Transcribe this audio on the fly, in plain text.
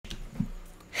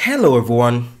Hello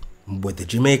everyone, Weather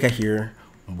Jamaica here.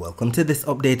 Welcome to this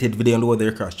updated video on the weather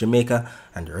across Jamaica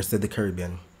and the rest of the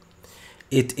Caribbean.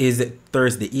 It is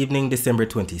Thursday evening, December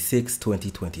 26,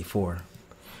 2024.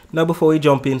 Now before we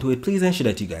jump into it, please ensure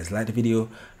that you guys like the video.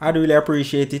 I'd really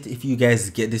appreciate it if you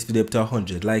guys get this video up to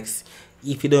 100 likes.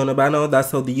 If you don't know by now, that's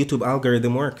how the YouTube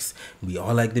algorithm works. We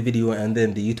all like the video and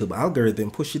then the YouTube algorithm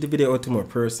pushes the video out to more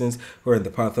persons who are in the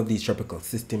path of these tropical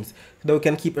systems so that we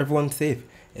can keep everyone safe,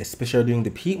 especially during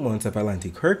the peak months of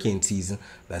Atlantic hurricane season,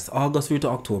 that's August through to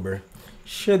October.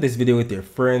 Share this video with your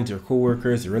friends, your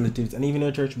co-workers, your relatives, and even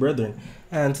your church brethren,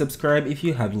 and subscribe if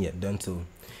you haven't yet done so.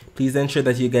 Please ensure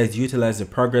that you guys utilize the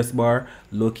progress bar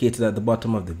located at the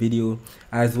bottom of the video,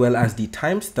 as well as the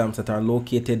timestamps that are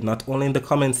located not only in the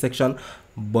comment section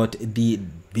but the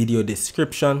video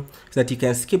description, so that you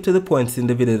can skip to the points in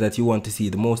the video that you want to see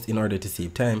the most in order to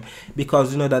save time,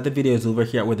 because you know that the videos over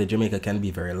here at Weather Jamaica can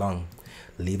be very long.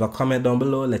 Leave a comment down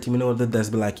below, let me know what the that's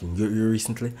been like in your ear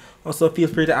recently. Also feel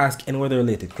free to ask any weather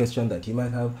related question that you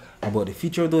might have about the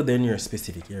future of the weather in your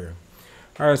specific area.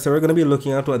 Alright, so we're going to be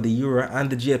looking at what the Euro and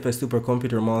the GFS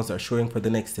supercomputer models are showing for the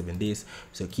next 7 days.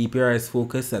 So keep your eyes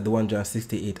focused at the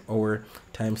 168 hour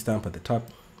timestamp at the top,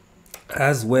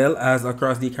 as well as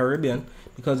across the Caribbean,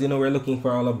 because you know we're looking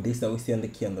for all of this that we see on the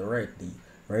key on the right. The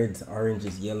reds,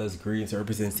 oranges, yellows, greens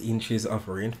represents inches of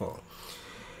rainfall.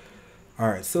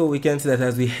 Alright, so we can see that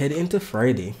as we head into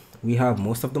Friday, we have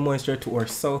most of the moisture to our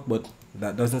south, but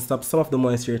that doesn't stop some of the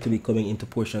moisture to be coming into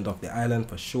portions of the island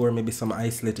for sure, maybe some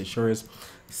isolated shores.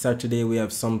 Saturday we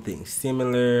have something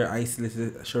similar,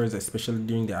 isolated shores, especially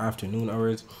during the afternoon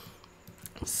hours.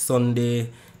 Sunday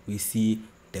we see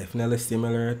definitely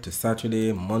similar to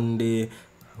Saturday. Monday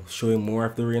showing more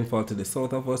of the rainfall to the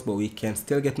south of us, but we can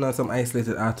still get now some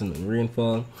isolated afternoon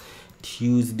rainfall.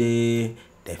 Tuesday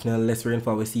definitely less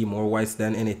rainfall, we see more whites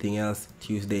than anything else.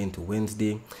 Tuesday into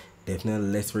Wednesday, definitely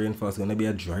less rainfall. It's going to be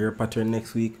a drier pattern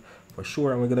next week for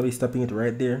sure, and we're going to be stopping it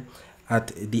right there at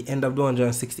the end of the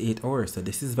 168 hours. So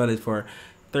this is valid for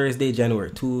Thursday,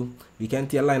 January 2. We can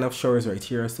see a line of showers right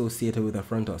here associated with a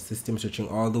frontal system stretching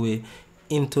all the way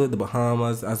into the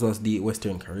Bahamas as well as the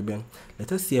Western Caribbean.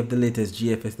 Let us see if the latest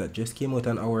GFS that just came out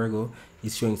an hour ago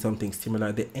is showing something similar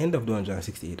at the end of the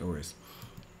 168 hours.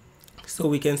 So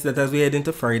we can see that as we head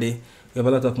into Friday, we have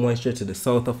a lot of moisture to the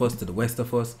south of us, to the west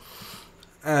of us,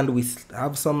 and we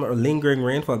have some lingering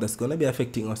rainfall that's going to be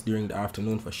affecting us during the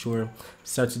afternoon for sure.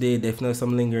 Saturday, definitely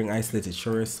some lingering isolated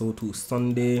showers, so too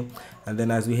Sunday. And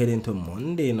then as we head into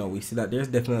Monday now, we see that there's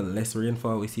definitely less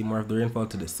rainfall. We see more of the rainfall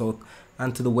to the south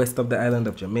and to the west of the island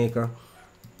of Jamaica.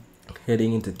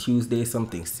 Heading into Tuesday,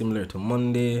 something similar to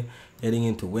Monday. Heading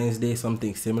into Wednesday,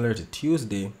 something similar to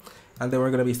Tuesday. And then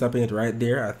we're going to be stopping it right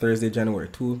there at Thursday, January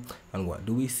 2. And what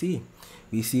do we see?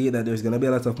 We see that there's going to be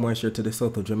a lot of moisture to the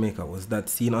south of Jamaica. Was that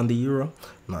seen on the Euro?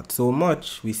 Not so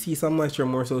much. We see some moisture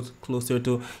more so closer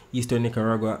to eastern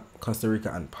Nicaragua, Costa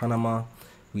Rica, and Panama.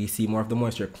 We see more of the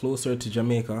moisture closer to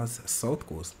Jamaica's south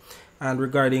coast. And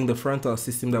regarding the frontal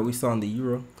system that we saw on the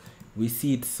Euro, we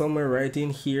see it somewhere right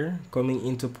in here coming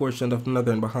into portions of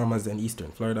northern Bahamas and eastern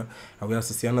Florida. And we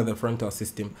also see another frontal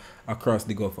system across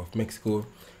the Gulf of Mexico.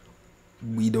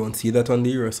 We don't see that on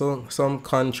the Euro, so some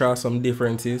contrast, some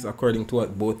differences according to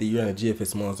what both the Euro and the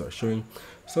GFS models are showing.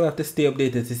 So we have to stay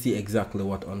updated to see exactly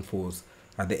what unfolds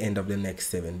at the end of the next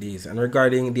 7 days. And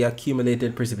regarding the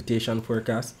accumulated precipitation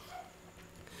forecast,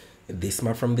 this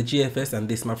map from the GFS and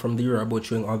this map from the Euro are both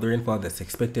showing all the rainfall that's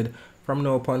expected from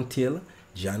now up until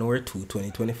January 2,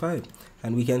 2025.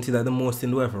 And we can see that the most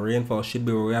in the way of rainfall should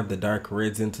be where we have the dark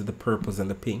reds into the purples and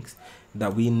the pinks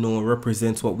that we know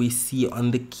represents what we see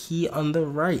on the key on the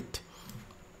right.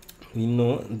 We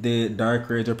know the dark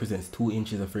red represents 2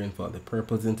 inches of rainfall. The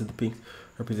purples into the pinks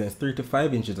represents 3 to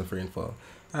 5 inches of rainfall.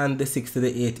 And the 6 to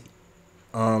the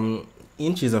 8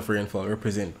 inches of rainfall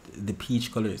represent the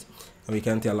peach colors. And we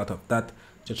can see a lot of that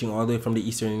stretching all the way from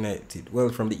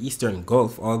the from the eastern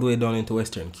Gulf all the way down into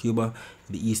western Cuba,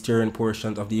 the eastern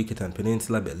portions of the Yucatan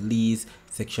Peninsula, Belize,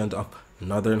 sections of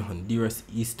northern Honduras,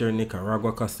 eastern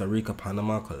Nicaragua, Costa Rica,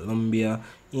 Panama, Colombia,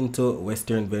 into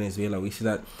western Venezuela. We see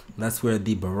that that's where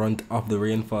the brunt of the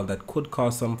rainfall that could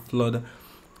cause some flood,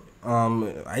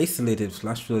 isolated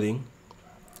flash flooding,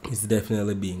 is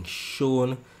definitely being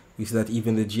shown. We see that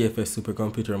even the GFS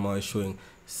supercomputer model is showing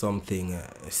something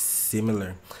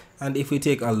similar. And if we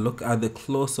take a look at the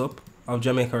close-up of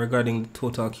Jamaica regarding the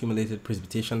total accumulated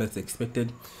precipitation that's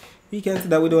expected, we can see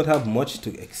that we don't have much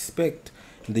to expect.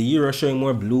 The Euro showing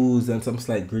more blues and some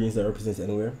slight greens that represents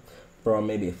anywhere from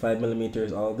maybe 5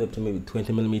 millimeters all the way up to maybe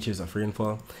 20 millimeters of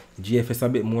rainfall. GFS a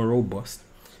bit more robust.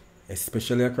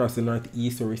 especially across the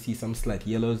northeast where we see some slight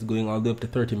yellows going all the way up to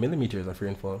 30 millimeters of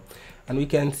rainfall. And we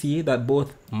can see that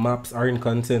both maps are in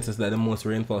consensus that the most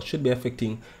rainfall should be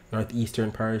affecting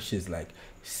northeastern parishes like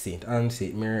St. Anne,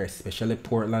 St. Mary, especially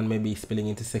Portland, maybe spilling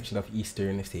into section of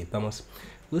eastern St. Thomas.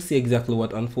 We'll see exactly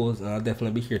what unfolds, and I'll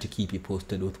definitely be here to keep you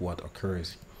posted with what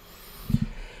occurs.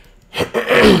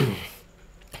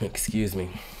 Excuse me.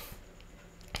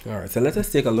 Alright, so let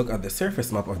us take a look at the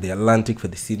surface map of the Atlantic for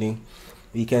this evening.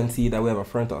 We can see that we have a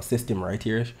frontal system right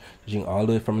here, stretching all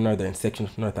the way from northern section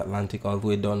of North Atlantic all the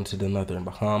way down to the northern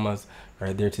Bahamas,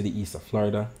 right there to the east of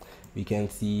Florida. We can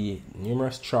see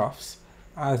numerous troughs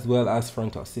as well as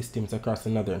frontal systems across the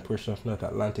northern portion of North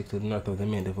Atlantic to the north of the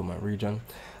main development region.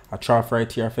 A trough right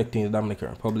here affecting the Dominican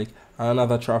Republic, and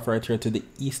another trough right here to the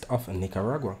east of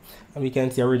Nicaragua. And we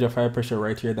can see a ridge of high pressure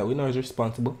right here that we know is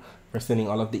responsible for sending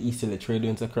all of the easterly trade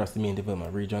winds across the main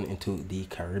development region into the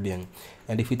Caribbean.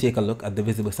 And if we take a look at the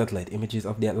visible satellite images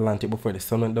of the Atlantic before the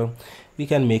sun went down, we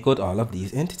can make out all of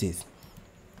these entities.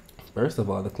 First of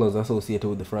all, the clouds associated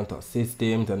with the frontal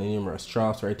systems and the numerous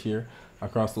troughs right here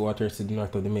across the waters to the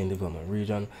north of the main development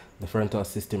region. The frontal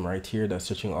system right here that's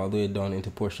stretching all the way down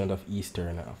into portions of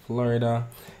eastern Florida.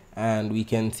 And we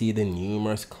can see the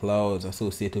numerous clouds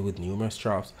associated with numerous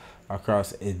troughs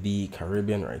across the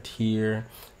Caribbean right here.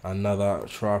 Another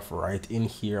trough right in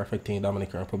here affecting the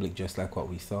Dominican Republic, just like what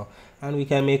we saw. And we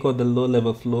can make out the low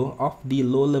level flow of the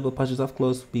low level patches of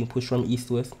clouds being pushed from east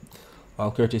to west, all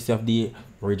courtesy of the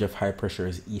ridge of high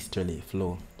pressure's easterly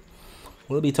flow.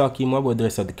 We'll be talking more about the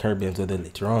rest of the Caribbean weather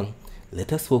later on.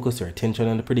 Let us focus our attention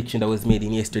on the prediction that was made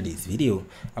in yesterday's video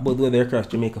about the weather across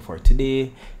Jamaica for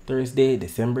today, Thursday,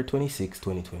 December 26,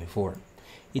 2024.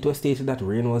 It was stated that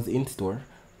rain was in store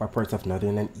for parts of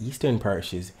northern and eastern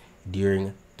parishes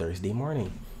during Thursday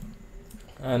morning.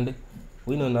 And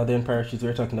we know northern parishes,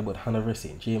 we're talking about Hanover,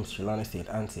 St. James, Trelawney, St.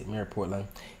 Anne, St. Mary, Portland.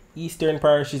 Eastern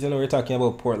parishes, we're talking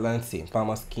about Portland, St.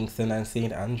 Thomas, Kingston, and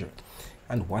St. Andrew.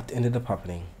 And what ended up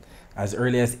happening? As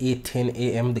early as 8:10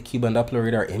 a.m., the Cuban Doppler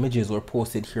radar images were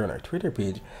posted here on our Twitter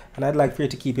page, and I'd like for you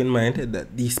to keep in mind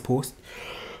that these posts,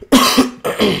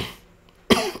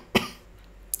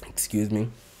 excuse me,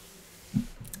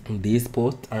 these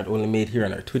posts aren't only made here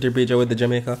on our Twitter page with the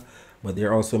Jamaica, but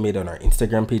they're also made on our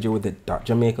Instagram page with the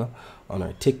 .Jamaica, on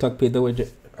our TikTok page with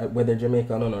the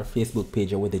Jamaica, and on our Facebook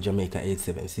page with the Jamaica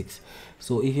 876.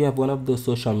 So if you have one of those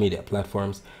social media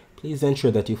platforms, please ensure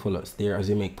that you follow us there as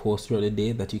we make posts throughout the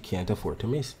day that you can't afford to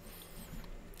miss.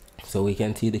 So we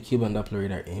can see the Cuban Doppler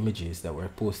radar images that were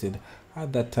posted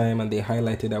at that time, and they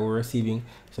highlighted that we're receiving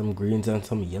some greens and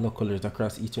some yellow colors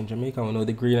across eastern Jamaica. We know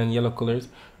the green and yellow colors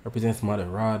represents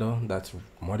moderado, that's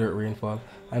moderate rainfall,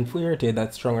 and fuerte,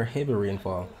 that's stronger heavy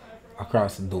rainfall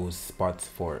across those spots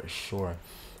for sure.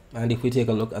 And if we take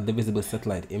a look at the visible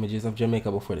satellite images of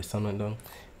Jamaica before the sun went down,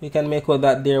 we can make out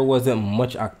that there wasn't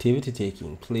much activity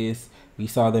taking place. We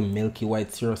saw the milky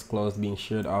white cirrus clouds being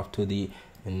sheared off to the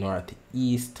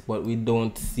northeast, but we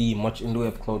don't see much in the way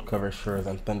of cloud cover showers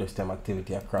and thunderstorm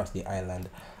activity across the island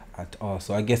at all.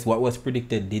 So I guess what was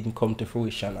predicted didn't come to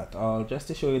fruition at all, just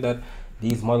to show you that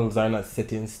these models are not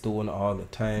set in stone all the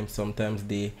time. Sometimes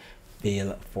they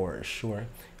fail for sure.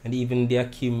 And even the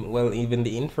even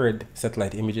the infrared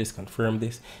satellite images confirm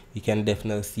this. You can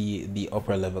definitely see the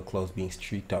upper level clouds being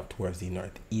streaked up towards the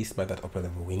northeast by that upper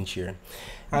level wind shear.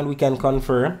 And we can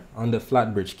confirm on the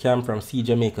Flatbridge cam from See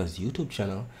Jamaica's YouTube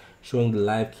channel, showing the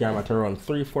live cam at around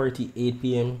 3:48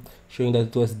 p.m, showing that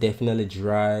it was definitely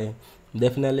dry,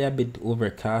 definitely a bit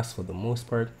overcast for the most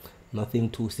part.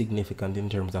 Nothing too significant in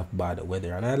terms of bad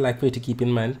weather. And I'd like for you to keep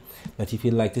in mind that if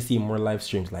you'd like to see more live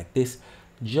streams like this,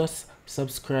 just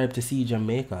subscribe to See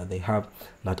Jamaica. They have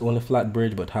not only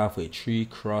Flatbridge but Halfway Tree,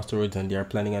 Crossroads, and they are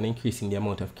planning on increasing the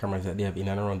amount of cameras that they have in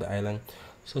and around the island.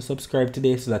 So subscribe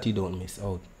today so that you don't miss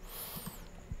out.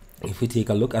 If we take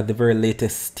a look at the very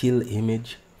latest still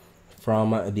image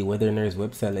from the Weather Nerds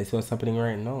website, let's see what's happening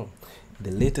right now.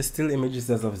 The latest still image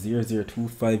is as of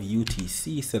 0025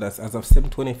 UTC, so that's as of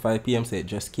 7:25 p.m. So it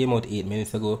just came out 8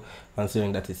 minutes ago,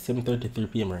 considering that it's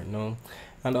 7:33 p.m. right now.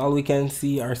 And all we can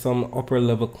see are some upper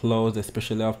level clouds,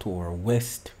 especially off to our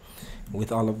west,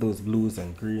 with all of those blues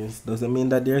and greens. Doesn't mean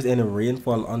that there's any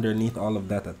rainfall underneath all of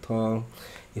that at all.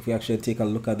 If we actually take a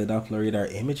look at the Doppler radar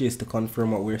images to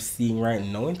confirm what we're seeing right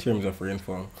now in terms of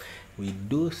rainfall, we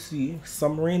do see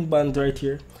some rain bands right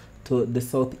here to the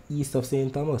southeast of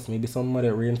St. Thomas, maybe some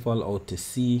moderate rainfall out to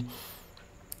sea,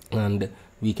 and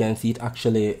we can see it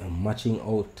actually matching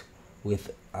out with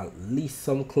at least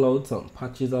some clouds, some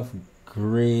patches of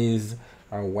grays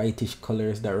or whitish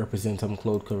colors that represent some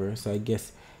cloud cover. So I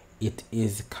guess it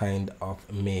is kind of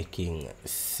making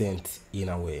sense in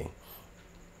a way.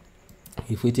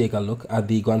 If we take a look at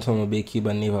the Guantanamo Bay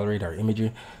Cuban Naval Radar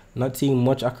imagery, not seeing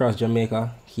much across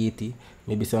Jamaica, Haiti,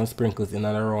 maybe some sprinkles in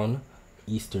and around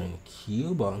eastern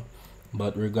Cuba.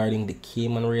 But regarding the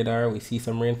Cayman radar, we see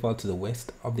some rainfall to the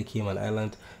west of the Cayman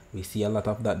Islands. We see a lot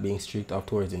of that being streaked off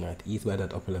towards the northeast by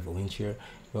that upper level wind shear.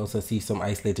 We also see some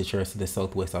isolated shores to the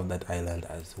southwest of that island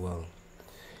as well.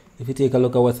 If you take a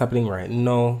look at what's happening right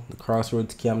now, the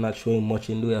crossroads cam not showing much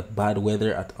in the way of bad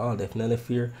weather at all. Definitely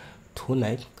fear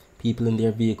tonight people in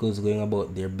their vehicles going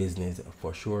about their business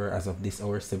for sure as of this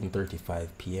hour, 7:35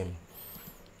 p.m.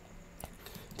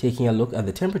 Taking a look at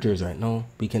the temperatures right now,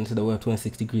 we can see that we have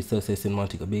 26 degrees Celsius in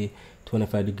Montego Bay,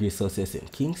 25 degrees Celsius in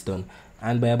Kingston,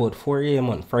 and by about 4 a.m.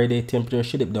 on Friday, temperature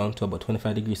should dip down to about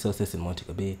 25 degrees Celsius in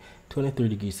Montego Bay, 23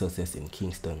 degrees Celsius in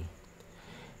Kingston.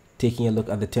 Taking a look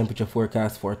at the temperature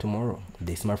forecast for tomorrow.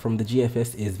 This map from the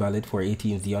GFS is valid for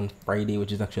 18Z on Friday,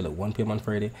 which is actually 1 p.m. on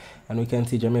Friday. And we can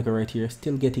see Jamaica right here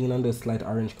still getting in on those slight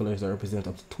orange colors that represent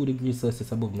up to 2 degrees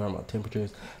Celsius above normal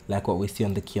temperatures, like what we see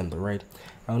on the key on the right.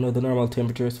 I know the normal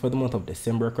temperatures for the month of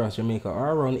December across Jamaica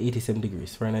are around 87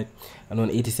 degrees Fahrenheit. And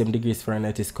when 87 degrees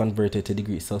Fahrenheit is converted to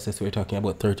degrees Celsius, we're talking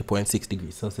about 30.6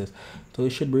 degrees Celsius. So we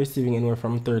should be receiving anywhere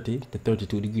from 30 to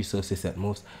 32 degrees Celsius at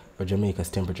most for Jamaica's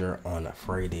temperature on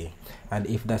Friday. And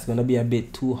if that's going to be a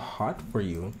bit too hot for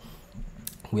you,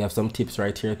 we have some tips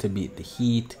right here to beat the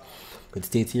heat. It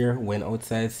states here, when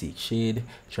outside, seek shade,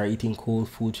 try eating cold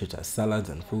food such as salads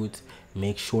and fruits,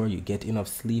 make sure you get enough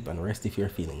sleep and rest if you're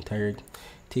feeling tired,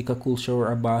 take a cool shower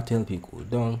or bath to help you cool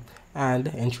down, and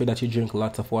ensure that you drink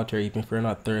lots of water even if you're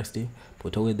not thirsty.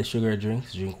 Put away the sugar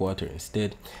drinks, drink water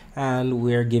instead. And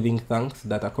we're giving thanks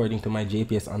that according to my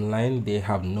JPS Online, they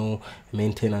have no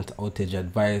maintenance outage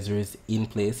advisories in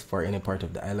place for any part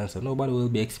of the island, so nobody will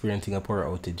be experiencing a power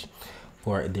outage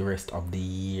for the rest of the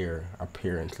year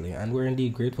apparently, and we're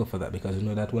indeed grateful for that, because we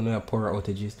know that when we have power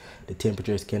outages, the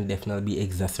temperatures can definitely be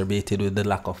exacerbated with the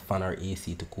lack of fan or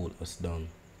AC to cool us down.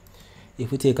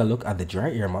 If we take a look at the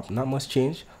dry air map, not much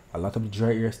change. A lot of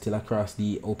dry air still across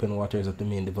the open waters of the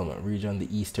main development region,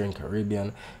 the eastern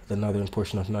Caribbean, the northern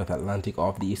portion of North Atlantic,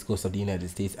 off the east coast of the United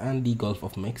States, and the Gulf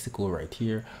of Mexico right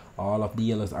here. All of the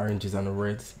yellows, oranges, and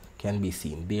reds can be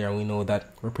seen there, and we know that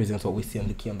represents what we see on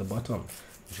the key on the bottom.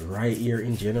 Dry air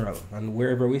in general, and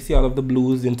wherever we see all of the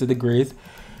blues into the grays,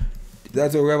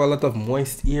 that's where we have a lot of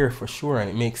moist air for sure, and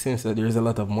it makes sense that there's a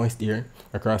lot of moist air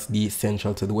across the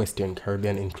central to the western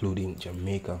Caribbean, including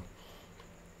Jamaica.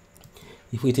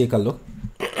 If we take a look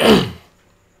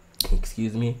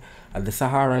excuse me, at the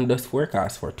Saharan dust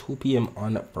forecast for 2 p.m.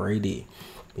 on Friday,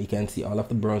 we can see all of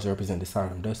the browns represent the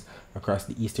Saharan dust across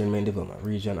the eastern main development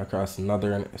region, across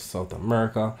northern South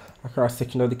America, across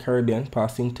section of the Caribbean,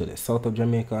 passing to the south of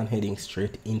Jamaica and heading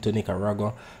straight into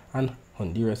Nicaragua and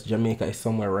Honduras. Jamaica is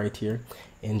somewhere right here,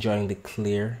 enjoying the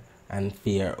clear and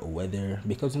fair weather,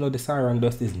 because you know the Saharan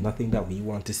dust is nothing that we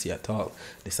want to see at all.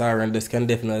 The Saharan dust can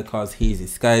definitely cause hazy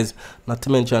skies, not to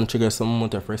mention trigger some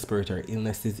amount of respiratory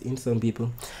illnesses in some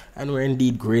people, and we're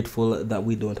indeed grateful that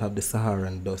we don't have the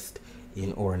Saharan dust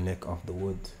in our neck of the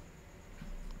woods.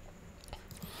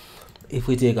 If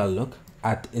we take a look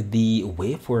at the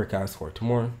wave forecast for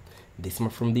tomorrow, this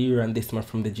map from the Euro and this map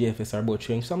from the GFS are both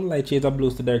showing some light shades of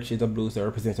blues to dark shades of blues that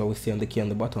represent what we see on the key on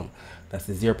the bottom. That's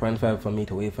the 0.5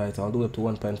 meter wave height all the way up to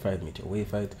 1.5 meter wave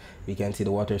height. We can see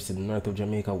the waters to the north of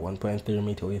Jamaica, 1.3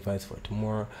 meter wave heights for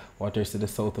tomorrow. Waters to the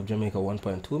south of Jamaica,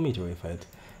 1.2 meter wave height.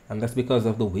 And that's because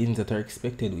of the winds that are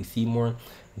expected. We see more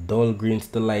dull greens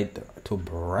to light to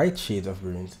bright shades of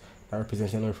greens. That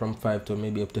represents anywhere from 5 to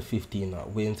maybe up to 15 knot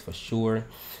winds for sure.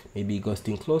 Maybe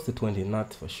gusting close to 20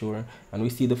 knots for sure. And we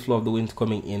see the flow of the winds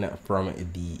coming in from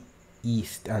the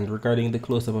east. And regarding the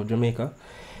close-up of Jamaica,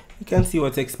 you can see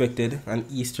what's expected. An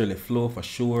easterly flow for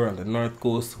sure on the north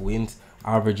coast. Winds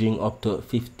averaging up to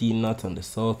 15 knots on the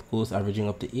south coast, averaging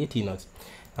up to 18 knots.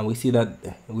 And we see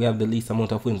that we have the least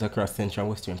amount of winds across central and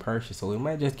western parishes, so we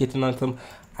might just get on some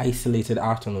isolated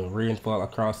afternoon rainfall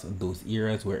across those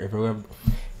areas. Wherever we have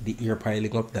the air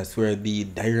piling up, that's where the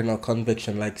diurnal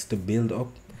convection likes to build up.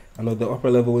 And the upper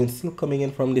level winds still coming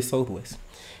in from the southwest.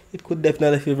 It could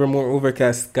definitely favor more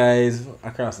overcast skies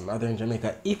across northern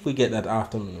Jamaica if we get that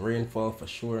afternoon rainfall for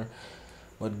sure.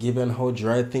 But given how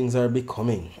dry things are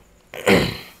becoming,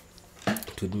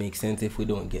 it would make sense if we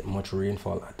don't get much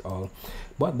rainfall at all.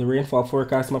 But the rainfall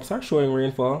forecast maps are showing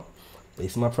rainfall.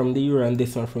 This map from the Euro and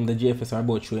this one from the GFS are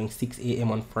both showing 6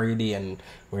 a.m. on Friday, and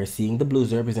we're seeing the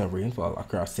blues represent rainfall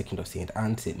across section of St.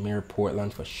 Anne, St. Mary,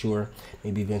 Portland for sure,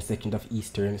 maybe even section of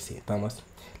eastern St. Thomas.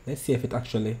 Let's see if it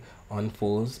actually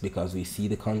unfolds, because we see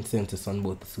the consensus on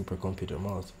both the supercomputer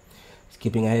models.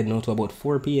 Skipping ahead now to about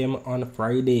 4 p.m. on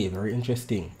Friday. Very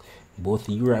interesting. Both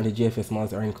the Euro and the GFS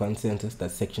models are in consensus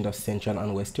that sections of central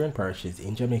and western parishes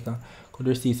in Jamaica could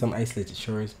receive some isolated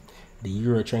showers. The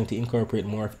Euro trying to incorporate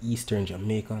more of eastern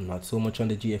Jamaica, not so much on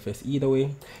the GFS either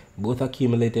way. Both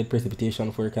accumulated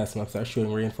precipitation forecast maps are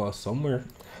showing rainfall somewhere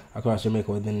across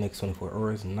Jamaica within the next 24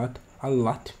 hours. Not a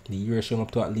lot. The Euro showing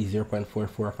up to at least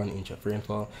 0.44 of an inch of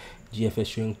rainfall. GFS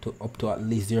showing up to at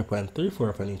least 0.34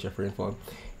 of an inch of rainfall.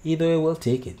 Either way, we'll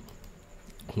take it.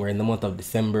 We're in the month of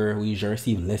December. We usually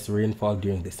receive less rainfall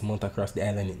during this month across the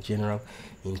island in general.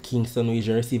 In Kingston, we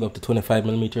usually receive up to 25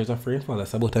 millimeters of rainfall.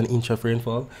 That's about an inch of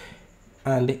rainfall.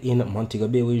 And in Montego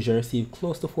Bay, we usually receive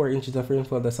close to 4 inches of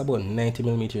rainfall. That's about 90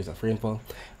 millimeters of rainfall.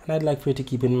 And I'd like for you to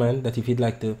keep in mind that if you'd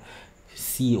like to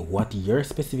see what your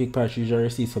specific parish usually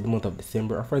receives for the month of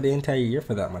December, or for the entire year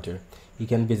for that matter, you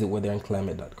can visit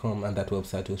weatherandclimate.com, and that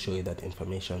website will show you that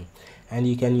information. And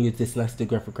you can use this nasty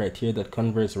graphic right here that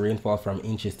converts rainfall from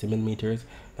inches to millimeters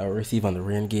that we receive on the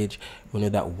rain gauge. We know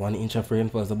that 1 inch of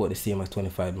rainfall is about the same as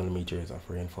 25 millimeters of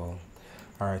rainfall.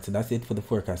 Alright, so that's it for the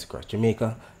forecast across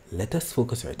Jamaica. Let us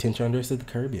focus our attention on the rest of the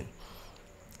Caribbean.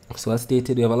 So as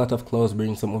stated, we have a lot of clouds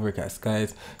bringing some overcast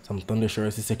skies, some thunder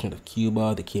showers in section of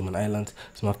Cuba, the Cayman Islands,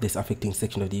 some of this affecting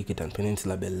section of the Yucatan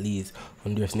Peninsula, Belize,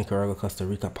 Honduras, Nicaragua, Costa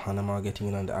Rica, Panama getting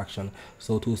in on the action.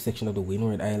 So too section of the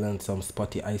Windward Islands, some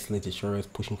spotty isolated showers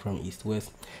pushing from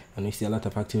east-west. And we see a lot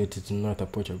of activity to the north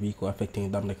of Puerto Rico affecting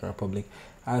the Dominican Republic,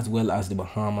 as well as the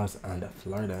Bahamas and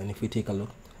Florida. And if we take a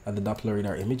look at the Doppler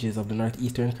radar images of the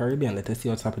northeastern Caribbean, let us see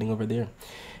what's happening over there.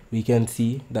 We can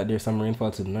see that there's some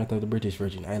rainfall to the north of the British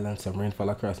Virgin Islands, some rainfall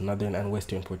across northern and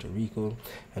western Puerto Rico.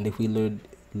 And if we load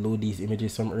these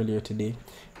images from earlier today,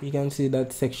 we can see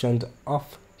that sections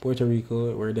of Puerto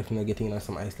Rico, we're definitely getting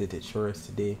some isolated showers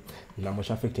today, not much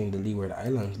affecting the Leeward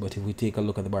Islands. But if we take a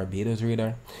look at the Barbados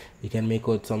radar, we can make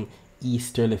out some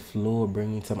easterly flow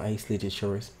bringing some isolated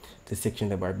showers to section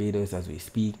of Barbados as we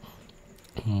speak.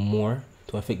 More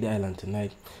to affect the island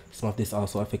tonight. Some of this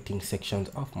also affecting sections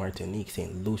of Martinique,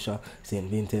 St. Lucia, St.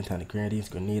 Vincent and the Grenadines,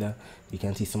 Grenada. We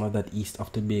can see some of that east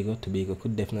of Tobago. Tobago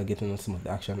could definitely get into some of the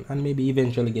action and maybe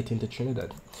eventually get into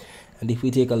Trinidad. And if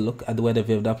we take a look at the weather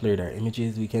view of Doppler radar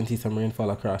images, we can see some rainfall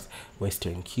across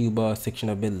western Cuba, section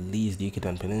of Belize, the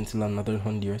Yucatan Peninsula, northern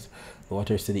Honduras, the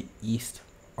waters to the east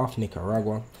of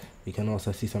Nicaragua. We can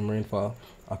also see some rainfall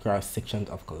across sections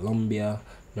of Colombia,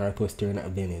 northwestern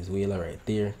Venezuela right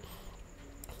there.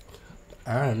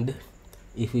 And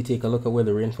if we take a look at where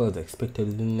the rainfall is expected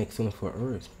within the next 24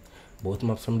 hours, both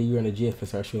maps from the Euro and the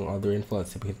GFS are showing all the rainfall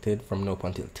expected from now up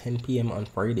until 10 p.m. on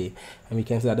Friday. And we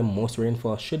can see that the most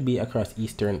rainfall should be across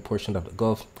eastern portion of the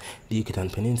Gulf, the Yucatan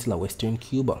Peninsula, western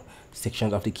Cuba,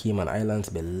 sections of the Cayman Islands,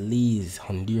 Belize,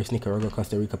 Honduras, Nicaragua,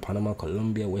 Costa Rica, Panama,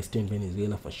 Colombia, western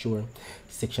Venezuela for sure,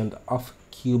 sections of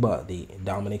Cuba, the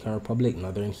Dominican Republic,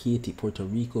 northern Haiti, Puerto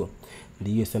Rico,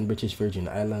 the US and British Virgin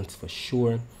Islands for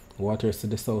sure, waters to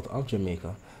the south of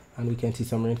Jamaica. And we can see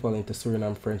some rainfall into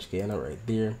Suriname, French Guiana right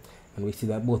there. And we see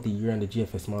that both the Euro and the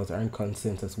GFS models are in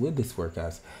consensus with this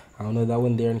forecast. I know that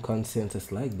when they're in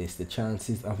consensus like this, the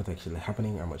chances of it actually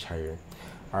happening are much higher.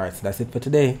 Alright, so that's it for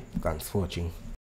today. Thanks for watching.